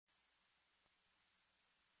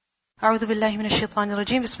أعوذ بالله من الشيطان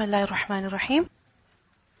الرجيم بسم الله الرحمن الرحيم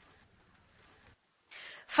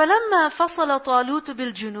فلما فصل طالوت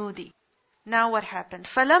بالجنود. Now what happened?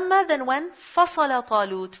 فلما, then when فصل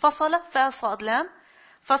طالوت. فصل, fa, صاد, lam.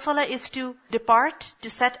 فصل is to depart, to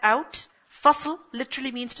set out. فصل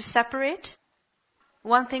literally means to separate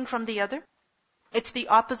one thing from the other. It's the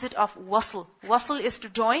opposite of wasl. Wasl is to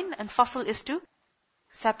join and fasl is to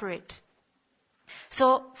separate.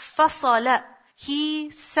 So fasala, he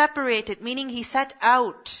separated, meaning he set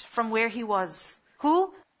out from where he was.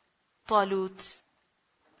 Who? Talut.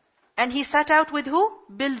 And he set out with who?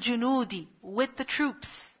 Bil junudi, with the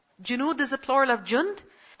troops. Junud is a plural of jund,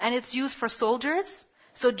 and it's used for soldiers.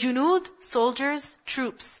 So junud, soldiers,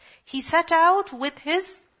 troops. He set out with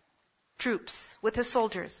his troops, with his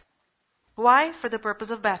soldiers. Why? For the purpose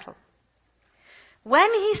of battle.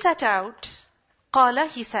 When he set out, qala,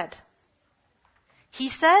 he said. He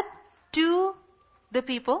said to the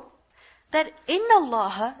people that inna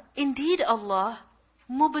Allah, indeed Allah,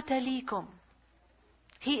 mubtalikum.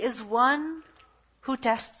 He is one who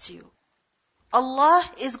tests you. Allah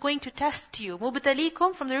is going to test you.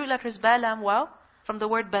 Mubtalikum from the root letters ba, lam, waw, from the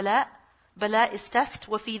word bala. Bala is test.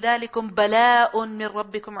 وَفِي ذَلِكُمْ بَلَاءٌ مِّن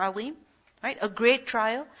رَبِّكُمْ عَظِيمٌ. Right? A great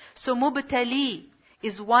trial. So mubtali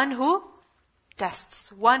is one who tests,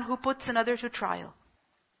 one who puts another to trial.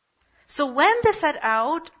 So when they set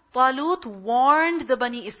out, Talut warned the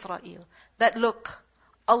Bani Israel that look,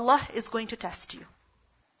 Allah is going to test you.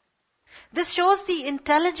 This shows the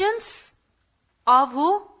intelligence of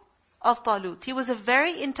who? Of Talut. He was a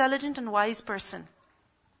very intelligent and wise person.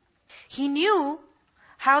 He knew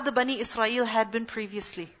how the Bani Israel had been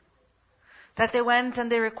previously. That they went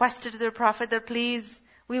and they requested to their Prophet that please,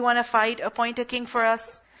 we want to fight, appoint a king for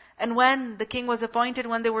us. And when the king was appointed,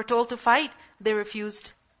 when they were told to fight, they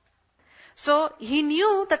refused. So he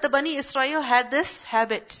knew that the Bani Israel had this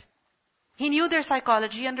habit. He knew their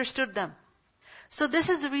psychology, understood them. So this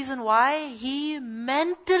is the reason why he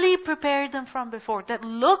mentally prepared them from before. That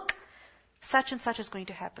look, such and such is going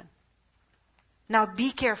to happen. Now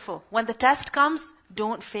be careful. When the test comes,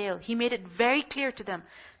 don't fail. He made it very clear to them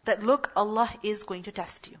that look, Allah is going to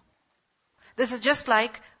test you. This is just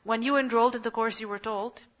like when you enrolled in the course you were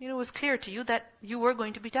told, it was clear to you that you were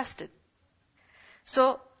going to be tested.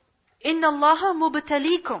 So, Inna Allaha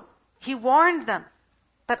mubtalikum. He warned them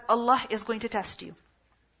that Allah is going to test you.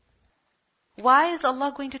 Why is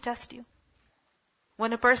Allah going to test you?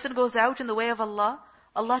 When a person goes out in the way of Allah,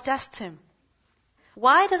 Allah tests him.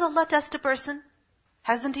 Why does Allah test a person?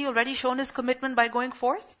 Hasn't He already shown His commitment by going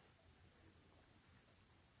forth?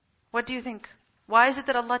 What do you think? Why is it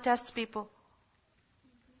that Allah tests people?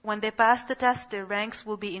 When they pass the test, their ranks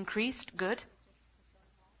will be increased. Good.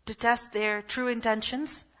 To test their true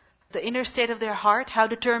intentions, the inner state of their heart. How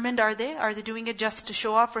determined are they? Are they doing it just to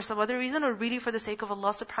show off for some other reason or really for the sake of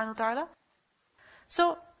Allah subhanahu wa ta'ala?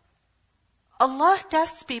 So, Allah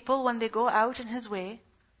tests people when they go out in His way.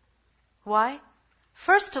 Why?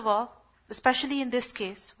 First of all, especially in this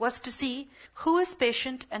case, was to see who is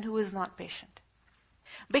patient and who is not patient.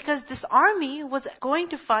 Because this army was going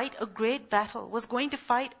to fight a great battle, was going to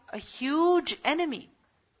fight a huge enemy.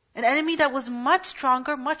 An enemy that was much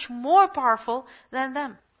stronger, much more powerful than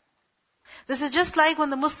them. This is just like when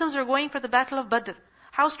the Muslims were going for the battle of Badr.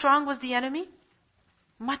 How strong was the enemy?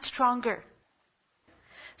 Much stronger.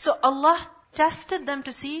 So Allah tested them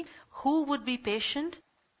to see who would be patient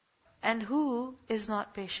and who is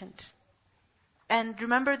not patient. And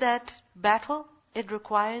remember that battle, it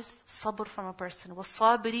requires sabr from a person.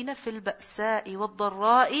 وَالصَّابِرِينَ فِي الْبَأْسَاءِ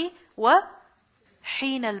وَالضَّرَّاءِ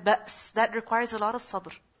وَحِينَ الْبَأْسِ. That requires a lot of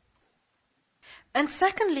sabr. And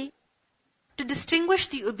secondly, to distinguish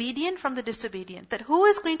the obedient from the disobedient. That who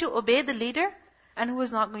is going to obey the leader and who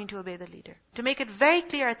is not going to obey the leader. To make it very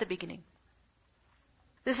clear at the beginning.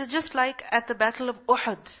 This is just like at the battle of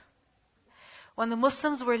Uhud. When the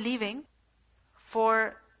Muslims were leaving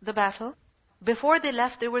for the battle, before they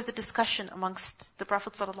left, there was a discussion amongst the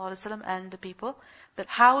Prophet ﷺ and the people that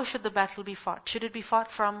how should the battle be fought? Should it be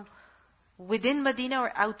fought from within Medina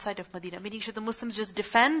or outside of Medina? Meaning, should the Muslims just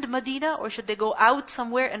defend Medina or should they go out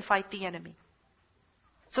somewhere and fight the enemy?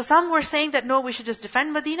 So some were saying that no, we should just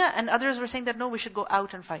defend Medina, and others were saying that no, we should go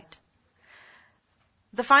out and fight.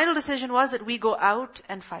 The final decision was that we go out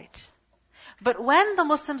and fight. But when the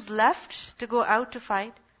Muslims left to go out to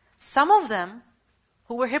fight, some of them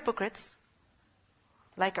who were hypocrites,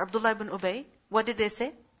 like Abdullah ibn Ubay, what did they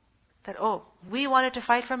say? That, we wanted to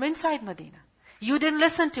fight from inside Medina. You didn't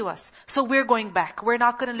listen to us, so we're going back. We're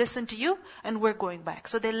not going to listen to you, and we're going back.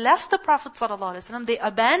 So they left the Prophet ﷺ, they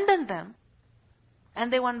abandoned them,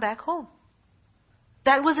 and they went back home.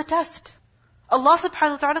 That was a test. Allah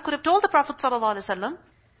subhanahu wa ta'ala could have told the Prophet sallallahu alaihi wasallam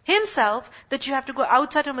himself that you have to go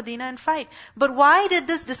outside of Medina and fight. But why did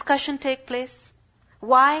this discussion take place?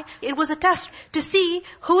 Why? It was a test to see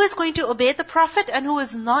who is going to obey the Prophet and who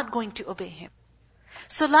is not going to obey him.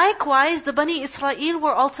 So likewise, the Bani Israel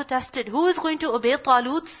were also tested. Who is going to obey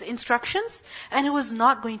Talut's instructions and who is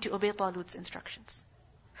not going to obey Talut's instructions?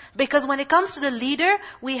 Because when it comes to the leader,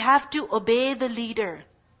 we have to obey the leader.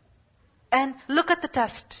 And look at the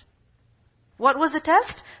test. What was the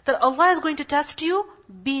test? That Allah is going to test you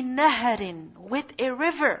بِنَهَرٍ, with a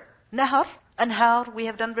river. Nahar, anhar, we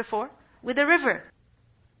have done before, with a river.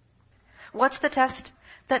 What's the test?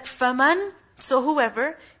 That faman, so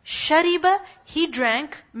whoever, shariba, he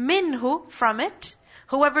drank, minhu, from it.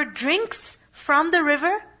 Whoever drinks from the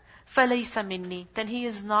river, falaysa minni, then he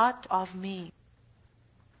is not of me.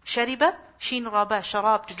 Shariba, shin raba,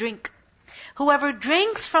 sharab, to drink. Whoever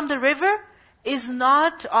drinks from the river is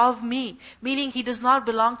not of me, meaning he does not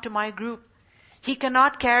belong to my group. He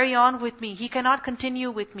cannot carry on with me. He cannot continue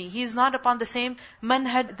with me. He is not upon the same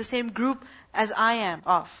manhaj, the same group as I am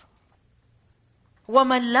of.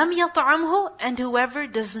 وَمَنْ لَمْ يَطْعَمْهُ, and whoever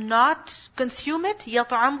does not consume it,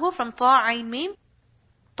 يَطْعَمْهُ, from ta'ayn mim.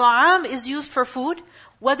 Ta'am is used for food,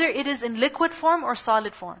 whether it is in liquid form or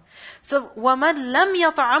solid form. So, وَمَنْ لَمْ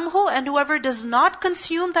يَطْعَمْهُ, and whoever does not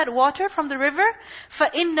consume that water from the river,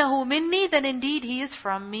 فَإِنَّهُ مِنِّي, then indeed he is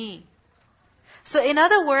from me. So in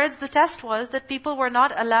other words, the test was that people were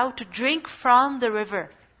not allowed to drink from the river.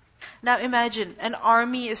 Now imagine, an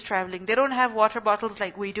army is traveling. They don't have water bottles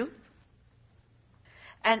like we do.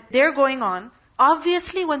 And they're going on.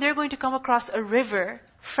 Obviously, when they're going to come across a river,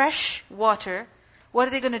 fresh water, what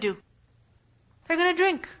are they going to do? They're going to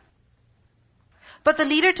drink. But the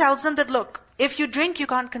leader tells them that, look, if you drink, you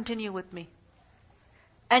can't continue with me.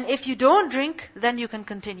 And if you don't drink, then you can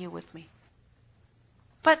continue with me.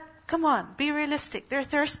 But come on, be realistic. They're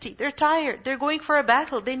thirsty. They're tired. They're going for a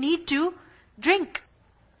battle. They need to drink.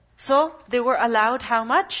 So they were allowed how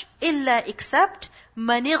much? إِلَّا, except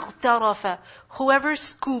مَنِ اغْتَرَفَ, whoever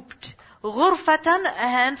scooped. غُرْفَةً, a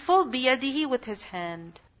handful, بِيَدِهِ, with his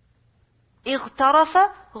hand.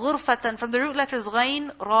 اغْتَرَفَ غُرْفَةً, from the root letters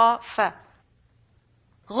غَيْن, را, fa.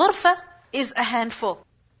 غُرْفَة is a handful.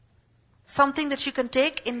 Something that you can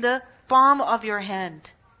take in the palm of your hand.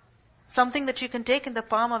 Something that you can take in the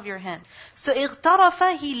palm of your hand. So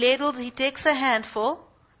اغْتَرَفَ, he ladles, he takes a handful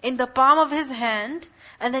in the palm of his hand,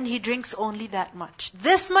 and then he drinks only that much.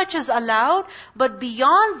 This much is allowed, but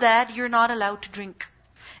beyond that, you're not allowed to drink.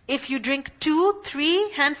 If you drink 2,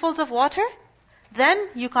 3 handfuls of water, then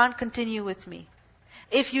you can't continue with me.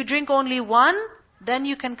 If you drink only 1, then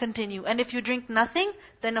you can continue. And if you drink nothing,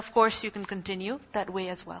 then of course you can continue that way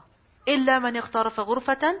as well. إِلَّا مَنِ اغْتَرَفَ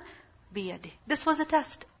غُرْفَةً بِيَدِهِ. This was a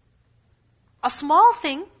test. A small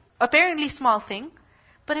thing, apparently small thing,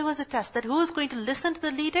 but it was a test that who is going to listen to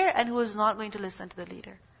the leader and who is not going to listen to the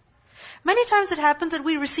leader. Many times it happens that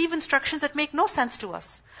we receive instructions that make no sense to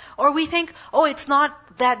us. Or we think, oh, it's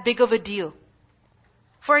not that big of a deal.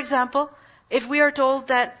 For example, if we are told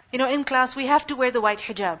that, in class we have to wear the white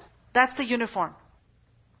hijab. That's the uniform.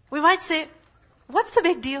 We might say, what's the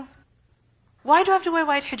big deal? Why do I have to wear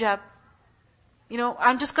white hijab?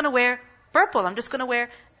 I'm just going to wear purple. I'm just going to wear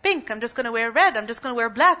pink. I'm just going to wear red. I'm just going to wear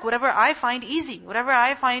black. Whatever I find easy. Whatever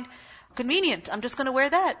I find convenient. I'm just going to wear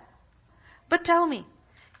that. But tell me,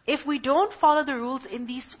 if we don't follow the rules in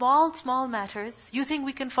these small, small matters, you think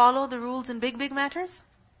we can follow the rules in big, big matters?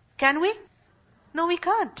 Can we? No, we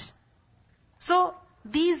can't. So,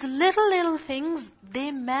 these little things,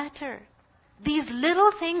 they matter. These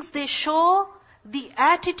little things, they show the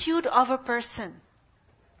attitude of a person.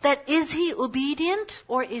 That is he obedient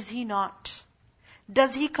or is he not?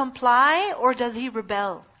 Does he comply or does he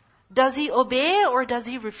rebel? Does he obey or does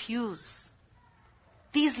he refuse?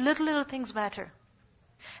 These little things matter.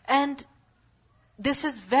 And this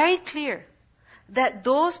is very clear that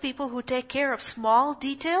those people who take care of small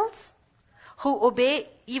details, who obey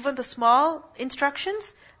even the small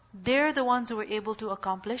instructions, they're the ones who are able to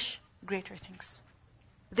accomplish greater things.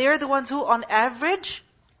 They're the ones who, on average,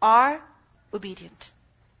 are obedient.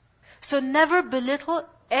 So never belittle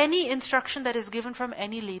any instruction that is given from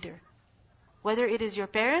any leader. Whether it is your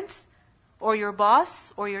parents, or your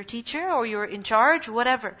boss, or your teacher, or you're in charge,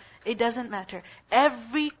 whatever. It doesn't matter.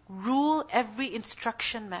 Every rule, every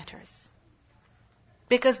instruction matters.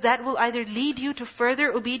 Because that will either lead you to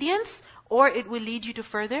further obedience, or it will lead you to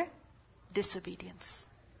further disobedience.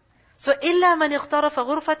 So, إِلَّا مَنِ اغْتَرَفَ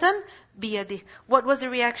غُرْفَةً بِيَدِهِ. What was the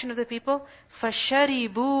reaction of the people?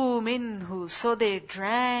 فَشَرِبُوا مِنْهُ. So they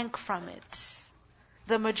drank from it.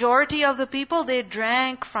 The majority of the people, they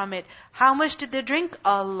drank from it. How much did they drink?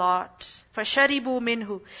 A lot. فَشَرِبُوا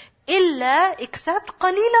مِنْهُ إِلَّا except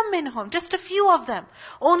قَلِيلًا مِنْهُمْ. Just a few of them.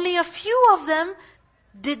 Only a few of them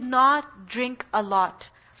did not drink a lot.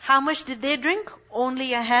 How much did they drink?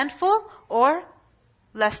 Only a handful or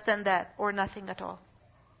less than that or nothing at all.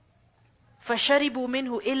 فَشَرِبُوا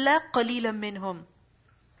مِنْهُ إِلَّا قَلِيلًا مِنْهُمْ.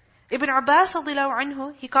 Ibn Abbas radiallahu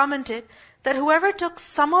anhu, he commented that whoever took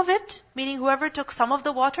some of it, meaning whoever took some of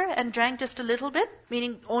the water and drank just a little bit,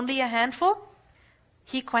 meaning only a handful,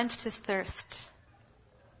 he quenched his thirst.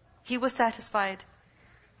 He was satisfied.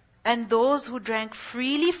 And those who drank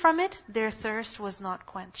freely from it, their thirst was not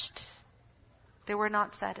quenched. They were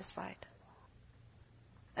not satisfied.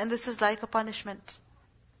 And this is like a punishment.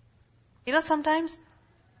 You know, sometimes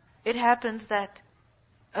it happens that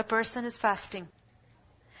a person is fasting.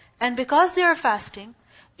 And because they are fasting,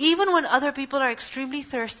 even when other people are extremely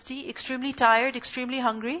thirsty, extremely tired, extremely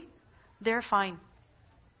hungry, they're fine.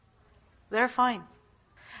 They're fine.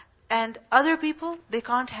 And other people, they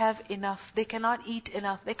can't have enough. They cannot eat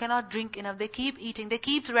enough. They cannot drink enough. They keep eating. They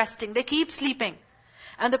keep resting. They keep sleeping.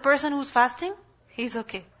 And the person who's fasting, he's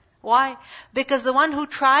okay. Why? Because the one who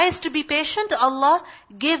tries to be patient, Allah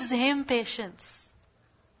gives him patience.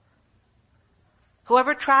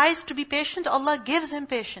 Whoever tries to be patient, Allah gives him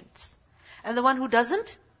patience. And the one who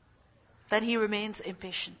doesn't, then he remains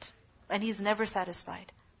impatient. And he's never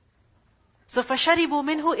satisfied. So فَشَرِبُوا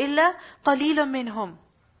مِنْهُ إِلَّا قَلِيلًا مِنْهُمْ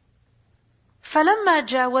فَلَمَّا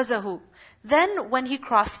جَاوَزَهُ. Then when he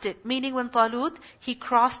crossed it, meaning when Talut, he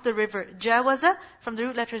crossed the river. Jawaza, from the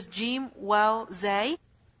root letters Jim, Waw, Zay,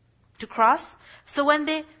 to cross. So when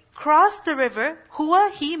they crossed the river,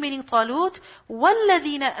 huwa, he, meaning Talut,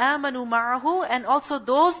 وَالَّذِينَ آمَنُوا مَعَهُ, and also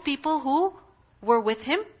those people who were with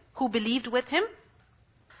him, who believed with him.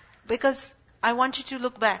 Because I want you to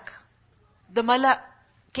look back. The Mala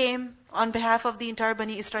came on behalf of the entire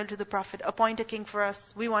Bani Israel to the Prophet, appoint a king for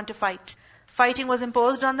us, we want to fight. Fighting was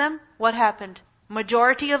imposed on them. What happened?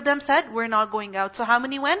 Majority of them said, we're not going out. So how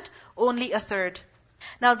many went? Only a third.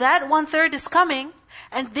 Now that 1/3 is coming,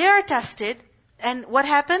 and they're tested, and what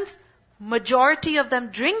happens? Majority of them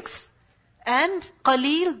drinks, and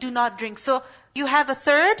qaleel do not drink. So you have a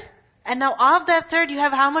third, and now of that third you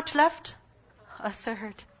have how much left? A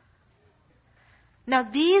third. Now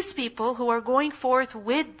these people who are going forth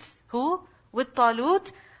with who? With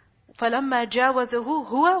Talut, فَلَمَّا جَاوَزَهُ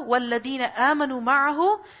هُوَ وَالَّذِينَ آمَنُوا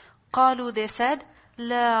مَعَهُ قَالُوا, they said,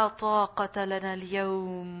 لَا طَاقَةَ لَنَا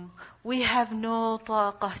الْيَوْمِ. We have no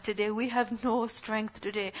taqah today. We have no strength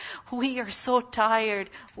today. We are so tired.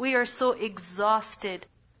 We are so exhausted.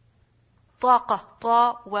 Taqah,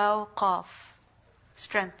 ta, waw, qaf.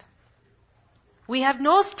 Strength. We have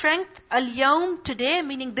no strength al-yawm, today,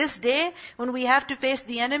 meaning this day, when we have to face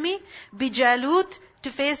the enemy, bijalut, to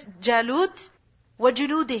face Jalut,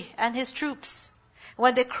 wajuludi, and his troops.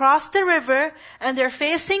 When they cross the river and they're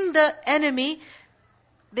facing the enemy,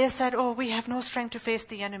 they said, oh, we have no strength to face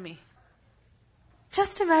the enemy.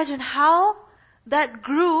 Just imagine how that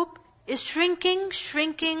group is shrinking,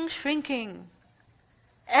 shrinking, shrinking.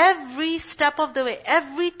 Every step of the way,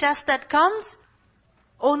 every test that comes,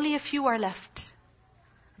 only a few are left.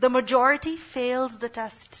 The majority fails the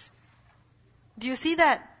test. Do you see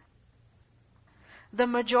that? The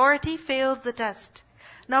majority fails the test.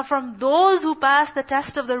 Now from those who passed the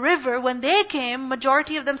test of the river, when they came,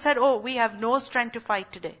 majority of them said, oh, we have no strength to fight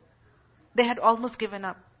today. They had almost given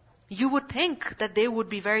up. You would think that they would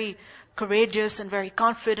be very courageous and very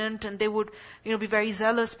confident and they would, be very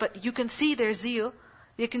zealous, but you can see their zeal,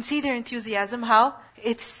 you can see their enthusiasm, how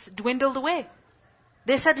it's dwindled away.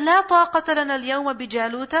 They said, لا طاقة لنا اليوم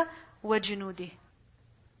بجالوت وجنوده.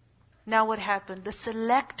 Now what happened? The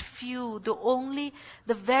select few,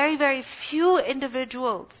 the very, very few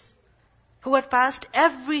individuals who had passed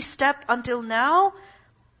every step until now,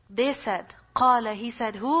 they said, قال, he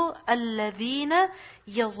said, who? الذين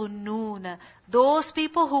يظنون. Those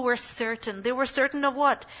people who were certain. They were certain of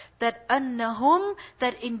what? That أنهم,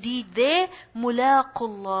 that indeed they, ملاقوا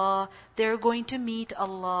الله, they're going to meet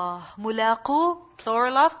Allah. ملاقوا,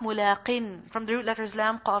 plural of ملاقٍ, from the root letters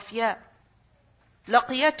lam, qaf, ya.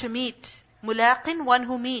 Laqiya, to meet. Mulaqin, one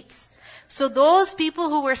who meets. So those people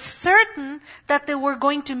who were certain that they were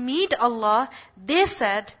going to meet Allah, they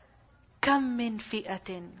said, Kam min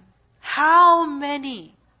fi'atin. How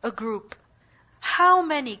many? A group. How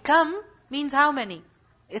many? Kam means how many?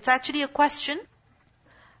 It's actually a question,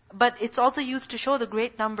 but it's also used to show the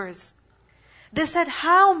great numbers. They said,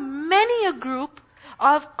 how many a group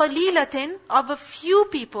of qalilatin, of a few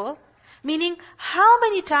people, Meaning, how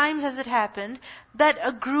many times has it happened that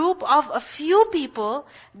a group of a few people,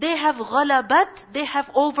 they have ghalabat, they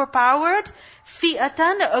have overpowered,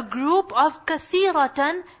 fi'atan, a group of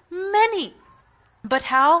kathiratan, many. But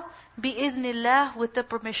how? Bi'idhnillah, with the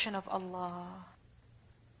permission of Allah.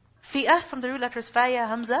 Fi'ah, from the root letters Faya,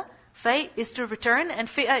 Hamza. Fay is to return, and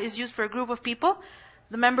fi'ah is used for a group of people,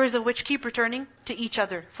 the members of which keep returning to each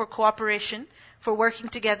other for cooperation, for working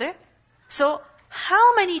together. So,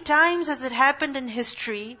 how many times has it happened in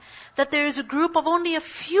history that there is a group of only a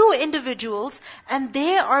few individuals and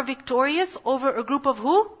they are victorious over a group of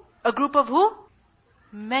who? A group of who?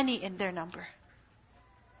 Many in their number.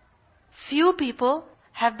 Few people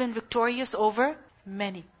have been victorious over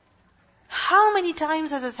many. How many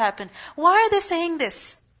times has this happened? Why are they saying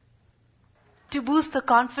this? To boost the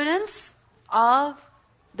confidence of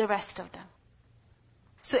the rest of them.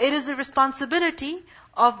 So it is the responsibility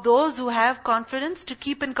of those who have confidence to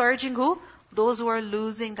keep encouraging who? Those who are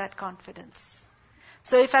losing that confidence.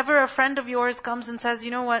 So if ever a friend of yours comes and says,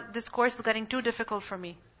 you know what, this course is getting too difficult for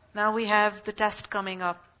me. Now we have the test coming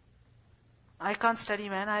up. I can't study,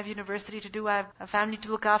 man. I have university to do. I have a family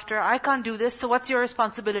to look after. I can't do this. So what's your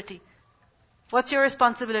responsibility? What's your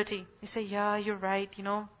responsibility? You say, yeah, you're right.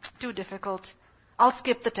 Too difficult. I'll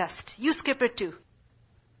skip the test. You skip it too.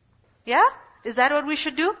 Yeah? Is that what we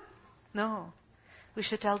should do? No. We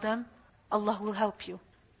should tell them, Allah will help you.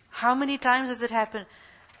 How many times has it happened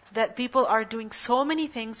that people are doing so many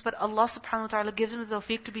things, but Allah subhanahu wa ta'ala gives them the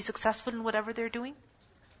tawfiq to be successful in whatever they're doing?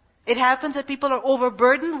 It happens that people are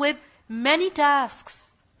overburdened with many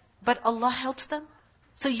tasks, but Allah helps them.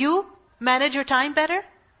 So you manage your time better,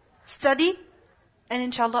 study, and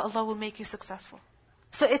inshallah Allah will make you successful.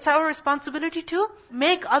 So it's our responsibility to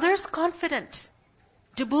make others confident,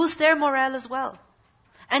 to boost their morale as well.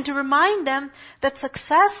 And to remind them that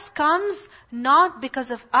success comes not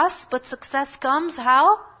because of us, but success comes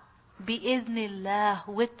how? Bi'idhnillah,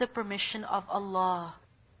 with the permission of Allah.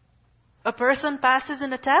 A person passes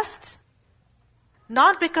in a test,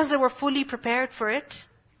 not because they were fully prepared for it.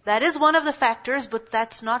 That is one of the factors, but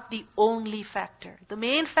that's not the only factor. The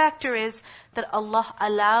main factor is that Allah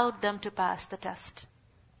allowed them to pass the test.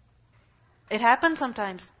 It happens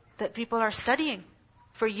sometimes that people are studying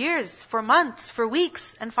for years, for months, for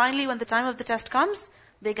weeks, and finally when the time of the test comes,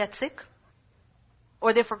 they get sick.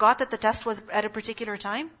 Or they forgot that the test was at a particular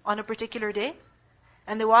time, on a particular day,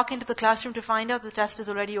 and they walk into the classroom to find out the test is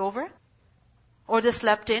already over. Or they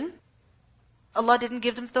slept in. Allah didn't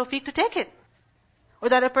give them the tawfiq to take it. Or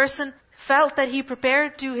that a person felt that he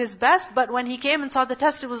prepared to his best, but when he came and saw the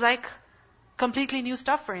test, it was like completely new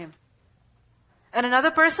stuff for him. And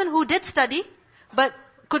another person who did study, but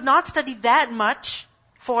could not study that much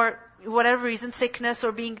for whatever reason, sickness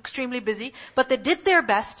or being extremely busy, but they did their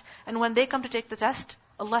best, and when they come to take the test,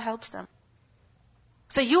 Allah helps them.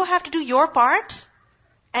 So you have to do your part,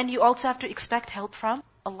 and you also have to expect help from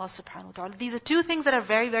Allah subhanahu wa ta'ala. These are two things that are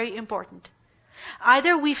very, very important.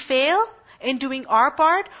 Either we fail in doing our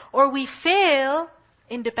part, or we fail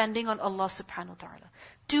in depending on Allah subhanahu wa ta'ala.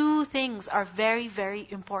 Two things are very, very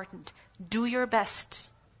important. Do your best.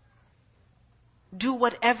 Do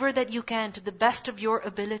whatever that you can to the best of your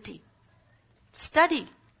ability. Study,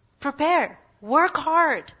 prepare, work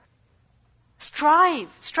hard, strive,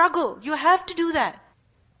 struggle. You have to do that.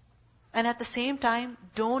 And at the same time,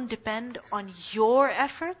 don't depend on your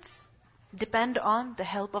efforts. Depend on the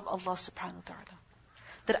help of Allah subhanahu wa ta'ala.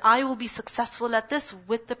 That I will be successful at this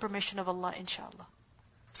with the permission of Allah, inshallah.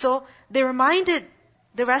 So they reminded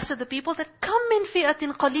the rest of the people that come min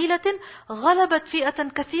fi'atin qalilatin ghalabat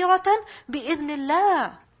fi'atan kathiratan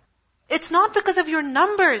bi'idhnillah. It's not because of your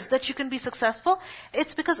numbers that you can be successful.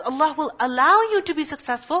 It's because Allah will allow you to be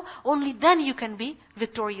successful. Only then you can be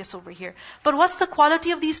victorious over here. But what's the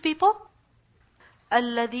quality of these people?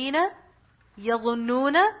 الَّذِينَ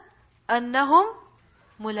يَظُنُّونَ أَنَّهُمْ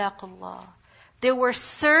مُلَاقُ اللَّهِ. They were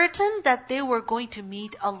certain that they were going to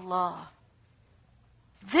meet Allah.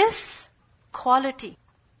 This quality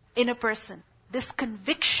in a person, this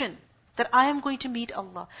conviction that I am going to meet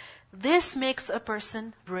Allah, this makes a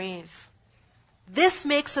person brave. This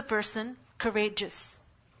makes a person courageous.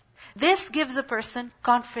 This gives a person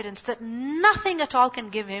confidence that nothing at all can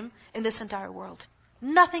give him in this entire world.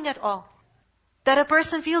 Nothing at all. That a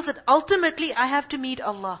person feels that ultimately I have to meet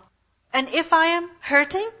Allah. And if I am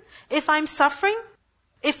hurting, if I'm suffering,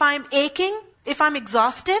 if I'm aching, if I'm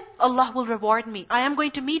exhausted, Allah will reward me. I am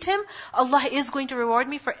going to meet Him. Allah is going to reward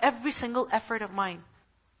me for every single effort of mine.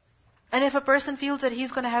 And if a person feels that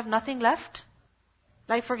he's going to have nothing left,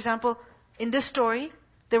 like for example, in this story,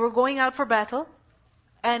 they were going out for battle,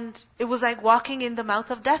 and it was like walking in the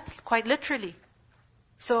mouth of death, quite literally.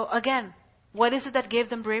 So again, What is it that gave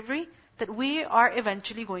them bravery? That we are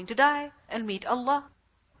eventually going to die and meet Allah.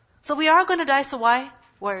 So we are going to die, so why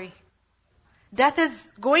worry? Death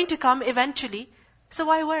is going to come eventually, so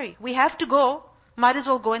why worry? We have to go, might as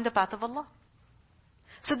well go in the path of Allah.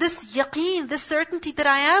 So this yaqeen, this certainty that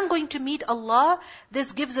I am going to meet Allah,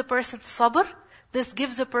 this gives a person sabr, this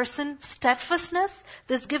gives a person steadfastness,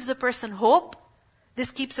 this gives a person hope,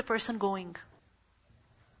 this keeps a person going.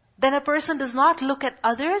 Then a person does not look at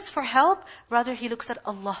others for help, rather he looks at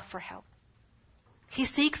Allah for help. He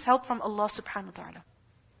seeks help from Allah subhanahu wa ta'ala.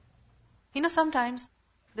 You know, sometimes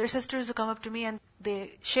there are sisters who come up to me and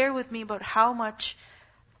they share with me about how much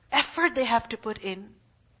effort they have to put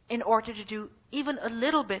in order to do even a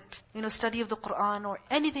little bit, study of the Quran or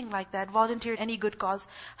anything like that, volunteer any good cause,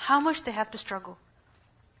 how much they have to struggle.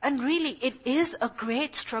 And really, it is a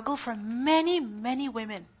great struggle for many, many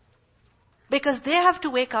women. Because they have to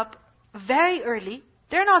wake up very early.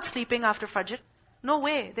 They're not sleeping after Fajr. No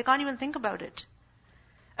way. They can't even think about it.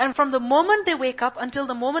 And from the moment they wake up until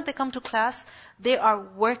the moment they come to class, they are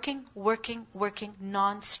working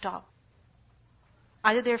non-stop.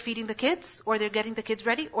 Either they're feeding the kids, or they're getting the kids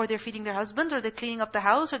ready, or they're feeding their husbands, or they're cleaning up the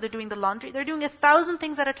house, or they're doing the laundry. They're doing 1,000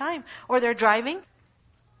 things at a time. Or they're driving.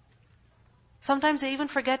 Sometimes they even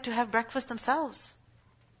forget to have breakfast themselves.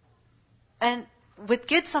 And with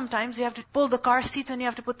kids sometimes you have to pull the car seats and you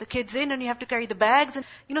have to put the kids in and you have to carry the bags. And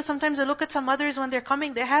sometimes I look at some mothers when they're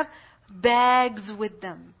coming, they have bags with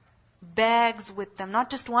them. Bags with them.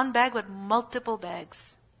 Not just one bag, but multiple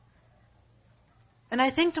bags. And I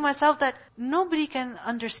think to myself that nobody can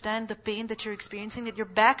understand the pain that you're experiencing, that your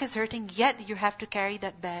back is hurting, yet you have to carry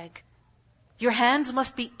that bag. Your hands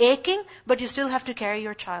must be aching, but you still have to carry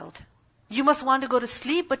your child. You must want to go to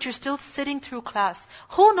sleep, but you're still sitting through class.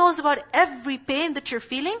 Who knows about every pain that you're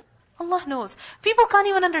feeling? Allah knows. People can't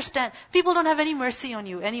even understand. People don't have any mercy on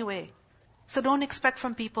you anyway. So don't expect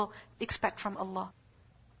from people, expect from Allah.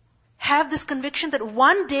 Have this conviction that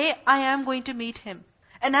one day I am going to meet Him.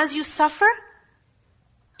 And as you suffer,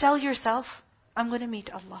 tell yourself, I'm going to meet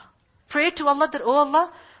Allah. Pray to Allah that, oh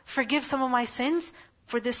Allah, forgive some of my sins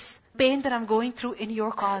for this pain that I'm going through in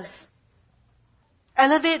your cause.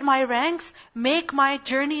 Elevate my ranks, make my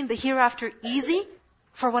journey in the hereafter easy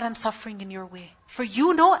for what I'm suffering in your way. For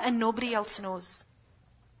you know and nobody else knows.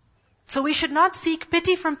 So we should not seek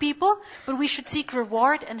pity from people, but we should seek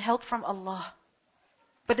reward and help from Allah.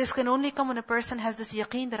 But this can only come when a person has this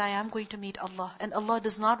yaqeen that I am going to meet Allah. And Allah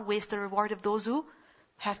does not waste the reward of those who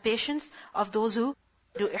have patience, of those who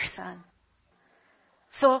do ihsan.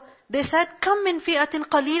 So they said, كَم مِّن فِئَةٍ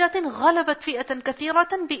قَلِيلَةٍ غَلَبَتْ فِئَةً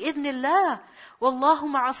كَثِيرَةً بِإِذْنِ اللَّهِ وَاللَّهُ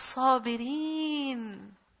مَعَ الصَّابِرِينَ.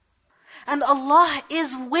 And Allah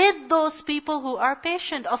is with those people who are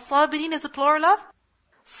patient. As-sabirin is a plural of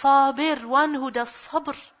sabir, one who does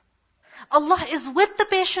sabr. Allah is with the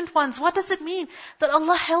patient ones. What does it mean? That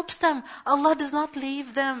Allah helps them. Allah does not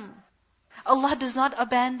leave them. Allah does not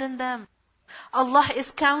abandon them. Allah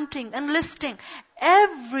is counting and listing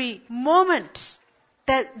every moment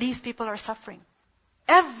that these people are suffering.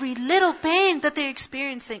 Every little pain that they're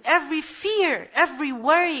experiencing, every fear, every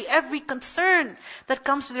worry, every concern that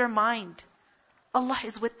comes to their mind. Allah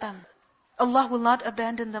is with them. Allah will not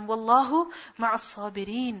abandon them. Wallahu ma'as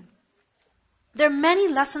sabirin. There are many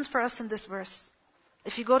lessons for us in this verse.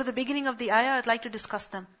 If you go to the beginning of the ayah, I'd like to discuss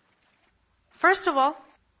them. First of all,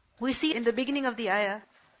 we see in the beginning of the ayah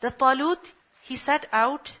that Talut, he set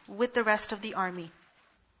out with the rest of the army.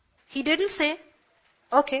 He didn't say,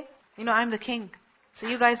 okay, I'm the king. So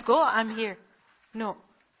you guys go, I'm here. No.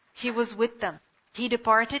 He was with them. He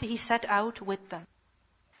departed, he set out with them.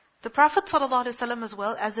 The Prophet ﷺ as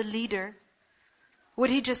well, as a leader, would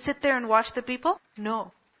he just sit there and watch the people?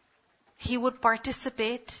 No. He would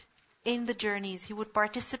participate in the journeys. He would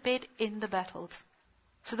participate in the battles.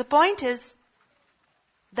 So the point is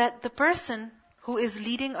that the person who is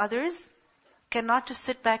leading others cannot just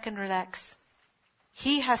sit back and relax.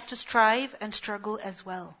 He has to strive and struggle as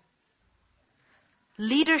well.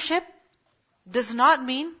 Leadership does not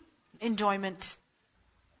mean enjoyment.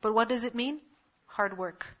 But what does it mean? Hard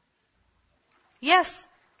work. Yes,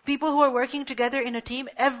 people who are working together in a team,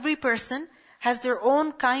 every person has their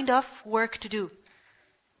own kind of work to do.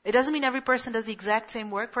 It doesn't mean every person does the exact same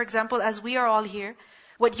work. For example, as we are all here,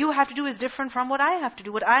 what you have to do is different from what I have to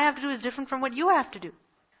do. What I have to do is different from what you have to do.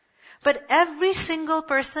 But every single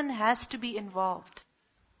person has to be involved,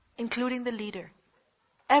 including the leader.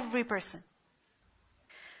 Every person.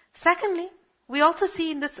 Secondly, we also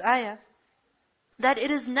see in this ayah that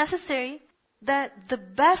it is necessary that the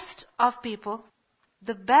best of people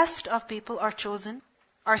are chosen,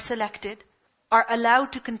 are selected, are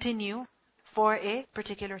allowed to continue for a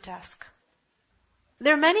particular task.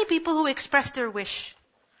 There are many people who express their wish.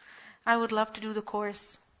 I would love to do the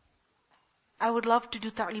course. I would love to do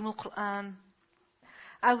Ta'lim al-Quran.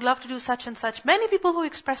 I would love to do such and such. Many people who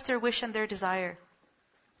express their wish and their desire.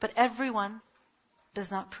 But everyone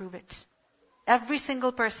does not prove it. Every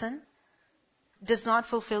single person does not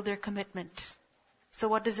fulfill their commitment. So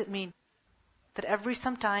what does it mean? That every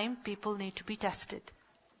some time people need to be tested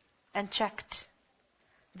and checked.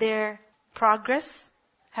 Their progress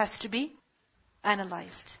has to be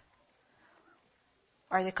analyzed.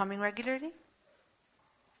 Are they coming regularly?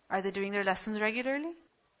 Are they doing their lessons regularly?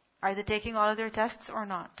 Are they taking all of their tests or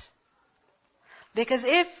not? Because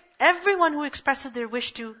if everyone who expresses their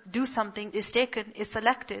wish to do something is taken, is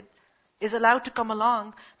selected, is allowed to come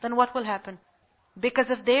along, then what will happen?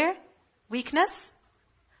 Because of their weakness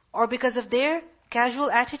or because of their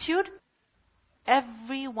casual attitude,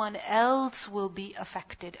 everyone else will be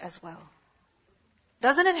affected as well.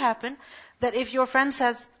 Doesn't it happen that if your friend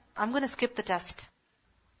says, I'm going to skip the test,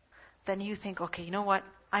 then you think, okay, you know what?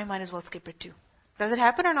 I might as well skip it too. Does it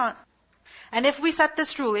happen or not? And if we set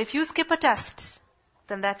this rule, if you skip a test,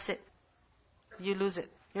 then that's it. You lose it.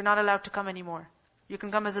 You're not allowed to come anymore. You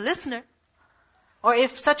can come as a listener. Or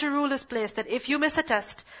if such a rule is placed that if you miss a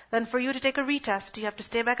test, then for you to take a retest, you have to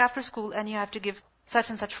stay back after school and you have to give such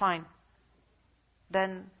and such fine.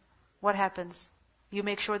 Then what happens? You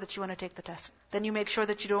make sure that you want to take the test. Then you make sure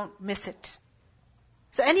that you don't miss it.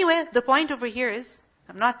 So anyway, the point over here is,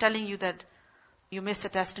 I'm not telling you that you miss a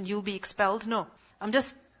test and you'll be expelled. No. I'm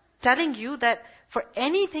just telling you that for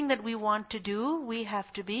anything that we want to do, we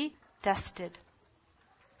have to be tested.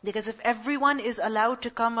 Because if everyone is allowed to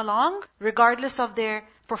come along, regardless of their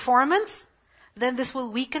performance, then this will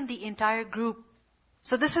weaken the entire group.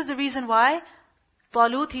 So this is the reason why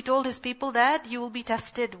Talut, he told his people that you will be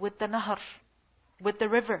tested with the nahar, with the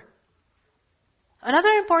river. Another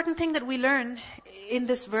important thing that we learn in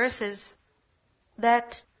this verse is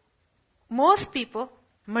that most people,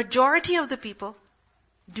 majority of the people,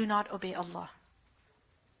 do not obey Allah.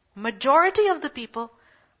 Majority of the people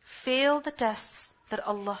fail the tests that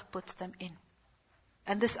Allah puts them in.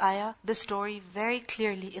 And this ayah, this story very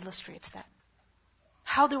clearly illustrates that.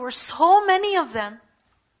 How there were so many of them,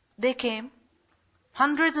 they came,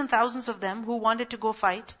 hundreds and thousands of them who wanted to go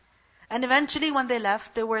fight. And eventually when they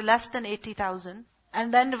left, there were less than 80,000.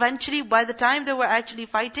 And then eventually, by the time they were actually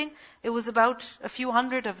fighting, it was about a few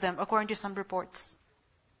hundred of them, according to some reports.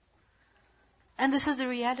 And this is the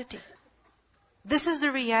reality. This is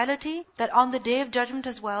the reality that on the Day of Judgment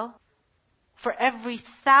as well, for every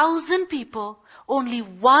 1,000 people, only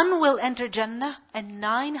one will enter Jannah and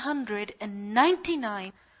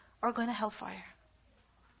 999 are going to hellfire.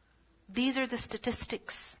 These are the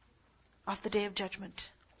statistics of the Day of Judgment.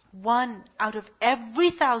 1 out of every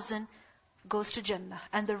 1,000 goes to Jannah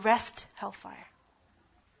and the rest hellfire.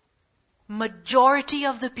 Majority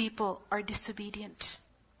of the people are disobedient.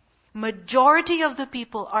 Majority of the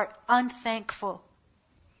people are unthankful.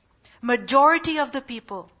 Majority of the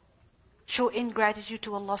people show ingratitude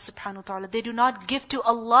to Allah subhanahu wa ta'ala. They do not give to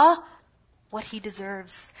Allah what He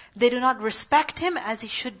deserves. They do not respect Him as He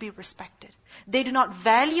should be respected. They do not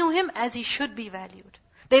value Him as He should be valued.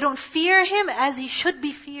 They don't fear Him as He should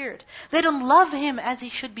be feared. They don't love Him as He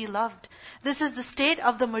should be loved. This is the state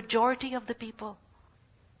of the majority of the people.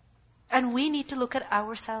 And we need to look at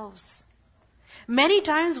ourselves. Many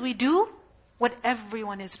times we do what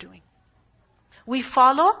everyone is doing. We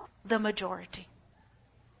follow the majority.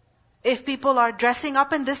 If people are dressing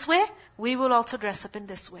up in this way, we will also dress up in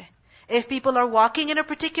this way. If people are walking in a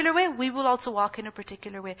particular way, we will also walk in a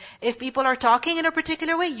particular way. If people are talking in a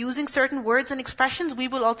particular way, using certain words and expressions, we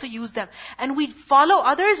will also use them. And we follow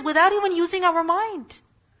others without even using our mind.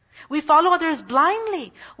 We follow others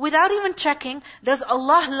blindly, without even checking, does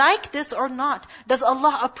Allah like this or not? Does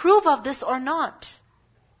Allah approve of this or not?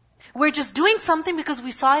 We're just doing something because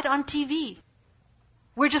we saw it on TV.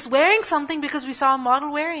 We're just wearing something because we saw a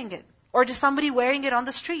model wearing it. Or just somebody wearing it on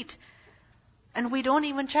the street. And we don't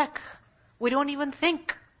even check. We don't even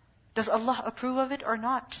think. Does Allah approve of it or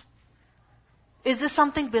not? Is this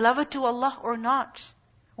something beloved to Allah or not?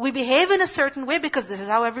 We behave in a certain way because this is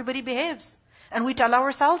how everybody behaves. And we tell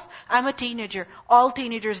ourselves, I'm a teenager. All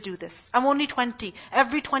teenagers do this. I'm only 20.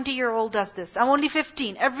 Every 20-year-old does this. I'm only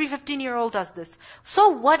 15. Every 15-year-old does this. So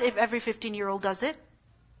what if every 15-year-old does it?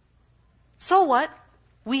 So what?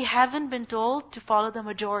 We haven't been told to follow the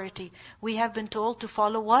majority. We have been told to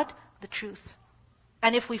follow what? The truth.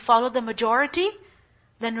 And if we follow the majority,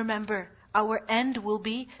 then remember, our end will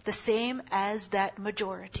be the same as that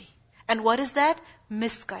majority. And what is that?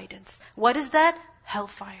 Misguidance. What is that?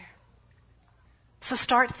 Hellfire. So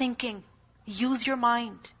start thinking. Use your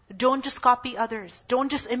mind. Don't just copy others. Don't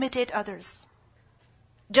just imitate others.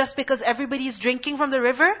 Just because everybody is drinking from the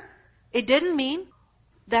river, it didn't mean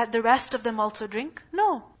that the rest of them also drink.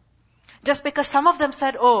 No. Just because some of them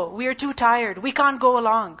said, oh, we are too tired, we can't go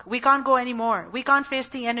along, we can't go anymore, we can't face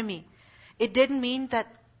the enemy, it didn't mean that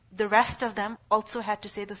the rest of them also had to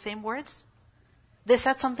say the same words. They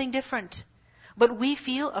said something different. But we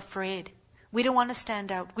feel afraid. We don't want to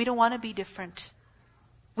stand out. We don't want to be different.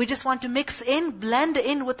 We just want to mix in, blend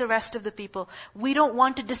in with the rest of the people. We don't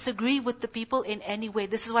want to disagree with the people in any way.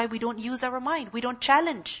 This is why we don't use our mind. We don't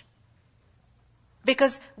challenge.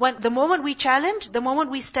 Because the moment we challenge, the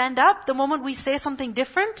moment we stand up, the moment we say something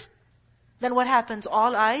different, then what happens?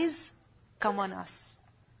 All eyes come on us.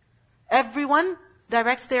 Everyone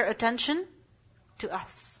directs their attention to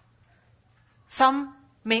us. Some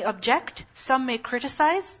may object, some may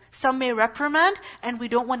criticize, some may reprimand, and we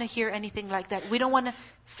don't want to hear anything like that. We don't want to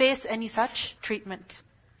face any such treatment.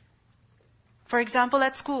 For example,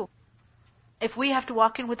 at school, if we have to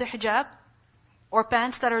walk in with a hijab, or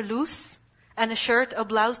pants that are loose, and a shirt, a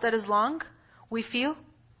blouse that is long, we feel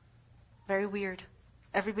very weird.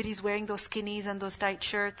 Everybody's wearing those skinnies and those tight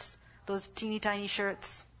shirts, those teeny tiny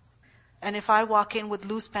shirts. And if I walk in with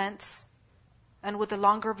loose pants and with a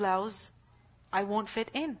longer blouse, I won't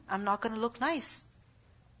fit in. I'm not going to look nice.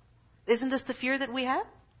 Isn't this the fear that we have?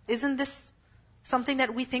 Isn't this something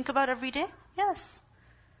that we think about every day? Yes.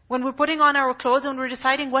 When we're putting on our clothes and we're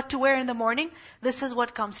deciding what to wear in the morning, this is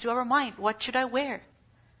what comes to our mind. What should I wear?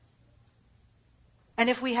 And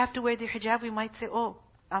if we have to wear the hijab, we might say, oh,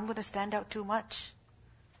 I'm going to stand out too much.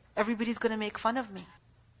 Everybody's going to make fun of me.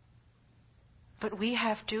 But we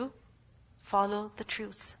have to follow the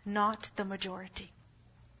truth, not the majority.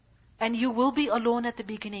 And you will be alone at the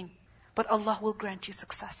beginning, but Allah will grant you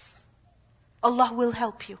success. Allah will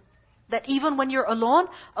help you. That even when you're alone,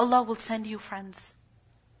 Allah will send you friends.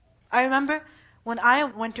 I remember when I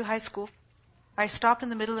went to high school, I stopped in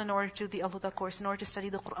the middle in order to do the Al-Huda course, in order to study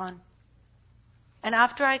the Quran. And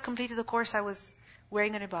after I completed the course, I was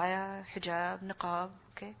wearing a abaya, hijab, niqab,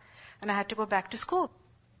 okay? And I had to go back to school.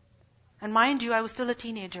 And mind you, I was still a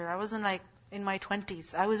teenager. I wasn't like in my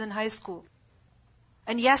 20s. I was in high school.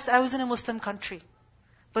 And yes, I was in a Muslim country.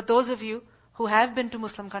 But those of you who have been to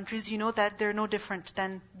Muslim countries, you know that they're no different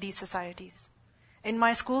than these societies. In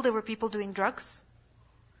my school, there were people doing drugs.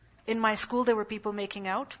 In my school, there were people making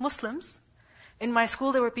out, Muslims. In my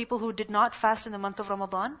school, there were people who did not fast in the month of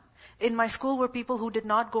Ramadan. In my school were people who did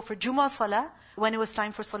not go for Jummah Salah when it was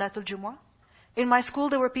time for Salatul Jummah. In my school,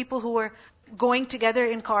 there were people who were going together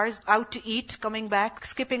in cars, out to eat, coming back,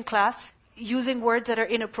 skipping class, using words that are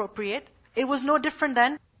inappropriate. It was no different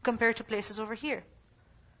than compared to places over here.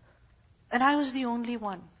 And I was the only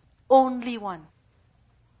one,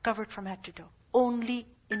 covered from head to toe, only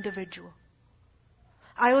individual.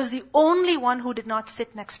 I was the only one who did not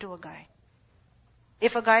sit next to a guy.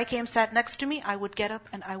 If a guy came, sat next to me, I would get up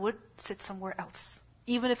and I would sit somewhere else,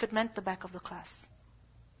 even if it meant the back of the class.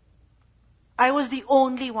 I was the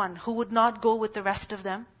only one who would not go with the rest of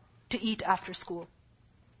them to eat after school,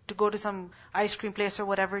 to go to some ice cream place or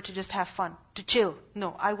whatever to just have fun, to chill.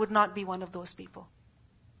 No, I would not be one of those people.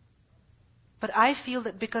 But I feel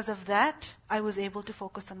that because of that, I was able to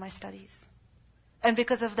focus on my studies. And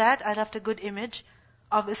because of that, I left a good image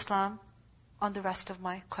of Islam on the rest of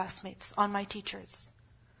my classmates, on my teachers.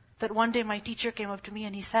 That one day my teacher came up to me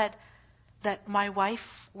and he said that my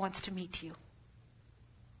wife wants to meet you.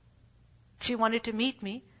 She wanted to meet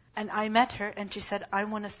me and I met her and she said, I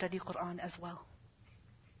want to study Quran as well.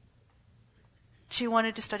 She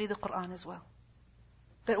wanted to study the Quran as well.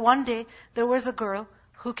 That one day there was a girl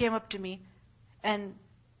who came up to me and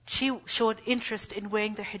she showed interest in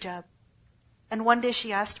wearing the hijab. And one day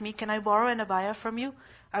she asked me, can I borrow an abaya from you?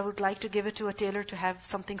 I would like to give it to a tailor to have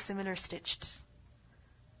something similar stitched.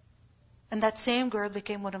 And that same girl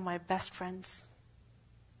became one of my best friends.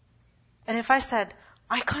 And if I said,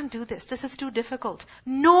 I can't do this is too difficult.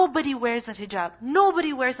 Nobody wears a hijab.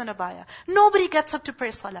 Nobody wears an abaya. Nobody gets up to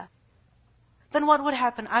pray salah. Then what would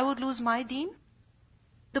happen? I would lose my deen?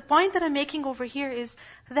 The point that I'm making over here is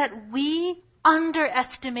that we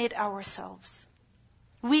underestimate ourselves.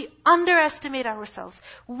 We underestimate ourselves.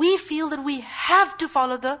 We feel that we have to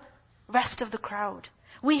follow the rest of the crowd.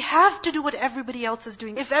 We have to do what everybody else is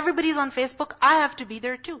doing. If everybody's on Facebook, I have to be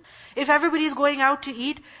there too. If everybody's going out to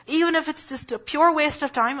eat, even if it's just a pure waste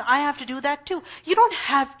of time, I have to do that too. You don't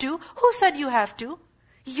have to. Who said you have to?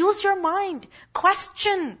 Use your mind.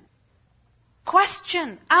 Question.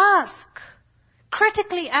 Ask.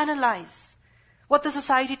 Critically analyze what the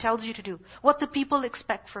society tells you to do, what the people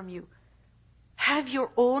expect from you. Have your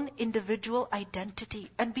own individual identity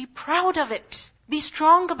and be proud of it. Be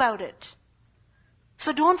strong about it.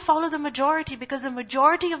 So don't follow the majority, because the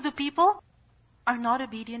majority of the people are not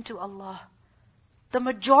obedient to Allah. The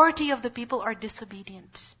majority of the people are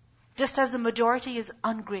disobedient, just as the majority is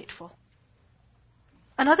ungrateful.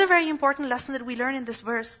 Another very important lesson that we learn in this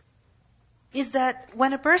verse is that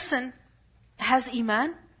when a person has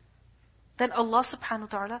iman, then Allah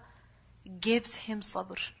subhanahu wa ta'ala gives him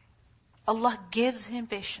sabr. Allah gives him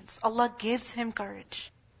patience. Allah gives him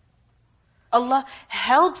courage. Allah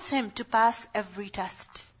helps him to pass every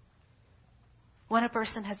test. When a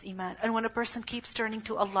person has iman, and when a person keeps turning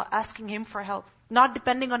to Allah, asking Him for help, not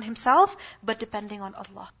depending on himself, but depending on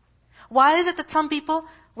Allah. Why is it that some people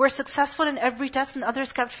were successful in every test and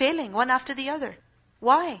others kept failing, one after the other?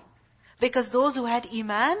 Why? Because those who had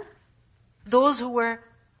iman, those who were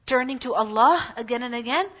turning to Allah again and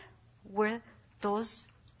again, were those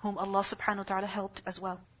whom Allah subhanahu wa ta'ala helped as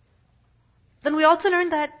well. Then we also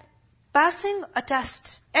learned that passing a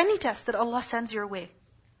test, any test that Allah sends your way,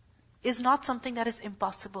 is not something that is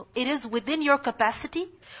impossible. It is within your capacity,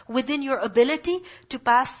 within your ability to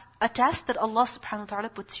pass a test that Allah subhanahu wa ta'ala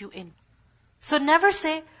puts you in. So never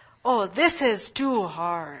say, oh, this is too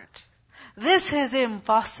hard. This is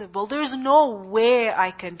impossible. There's no way I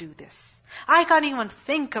can do this. I can't even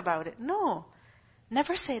think about it. No,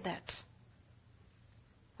 never say that.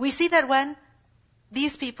 We see that when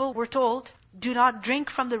these people were told, do not drink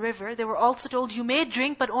from the river, they were also told, you may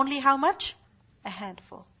drink, but only how much? A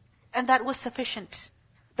handful. And that was sufficient,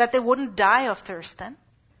 that they wouldn't die of thirst then.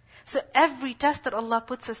 So every test that Allah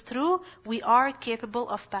puts us through, we are capable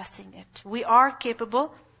of passing it. We are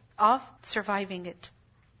capable of surviving it.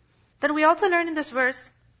 Then we also learn in this verse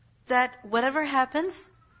that whatever happens,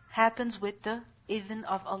 happens with the idhn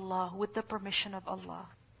of Allah, with the permission of Allah.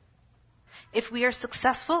 If we are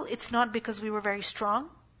successful, it's not because we were very strong,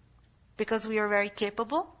 because we are very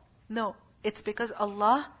capable. No, it's because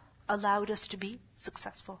Allah allowed us to be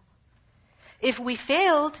successful. If we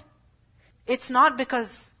failed, it's not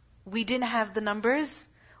because we didn't have the numbers,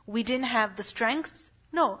 we didn't have the strength.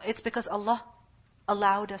 No, it's because Allah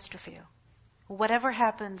allowed us to fail. Whatever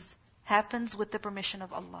happens, happens with the permission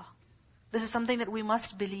of Allah. This is something that we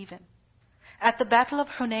must believe in. At the Battle of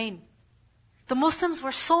Hunain, the Muslims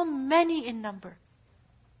were so many in number,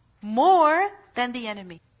 more than the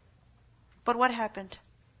enemy. But what happened?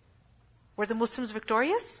 Were the Muslims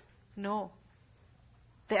victorious? No.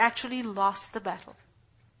 They actually lost the battle.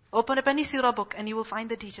 Open up any seerah book and you will find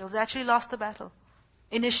the details. They actually lost the battle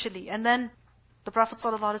initially. And then the Prophet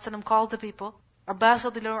ﷺ called the people. Abbas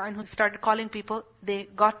radiallahu anhu started calling people. They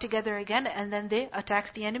got together again and then they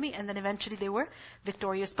attacked the enemy and then eventually they were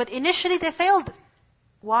victorious. But initially they failed.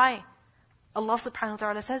 Why? Allah subhanahu wa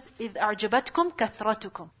ta'ala says, إِذْ أَعْجَبَتْكُمْ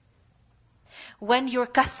كَثْرَتُكُمْ. When your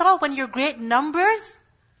kathra, when your great numbers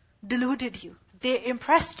deluded you, they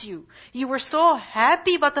impressed you. You were so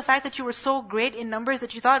happy about the fact that you were so great in numbers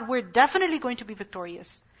that you thought, we're definitely going to be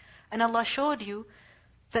victorious. And Allah showed you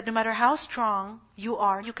that no matter how strong you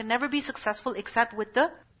are, you can never be successful except with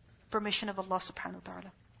the permission of Allah subhanahu wa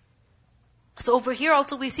ta'ala. So over here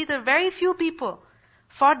also we see that very few people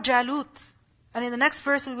fought Jalut. And in the next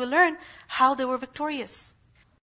verse we will learn how they were victorious.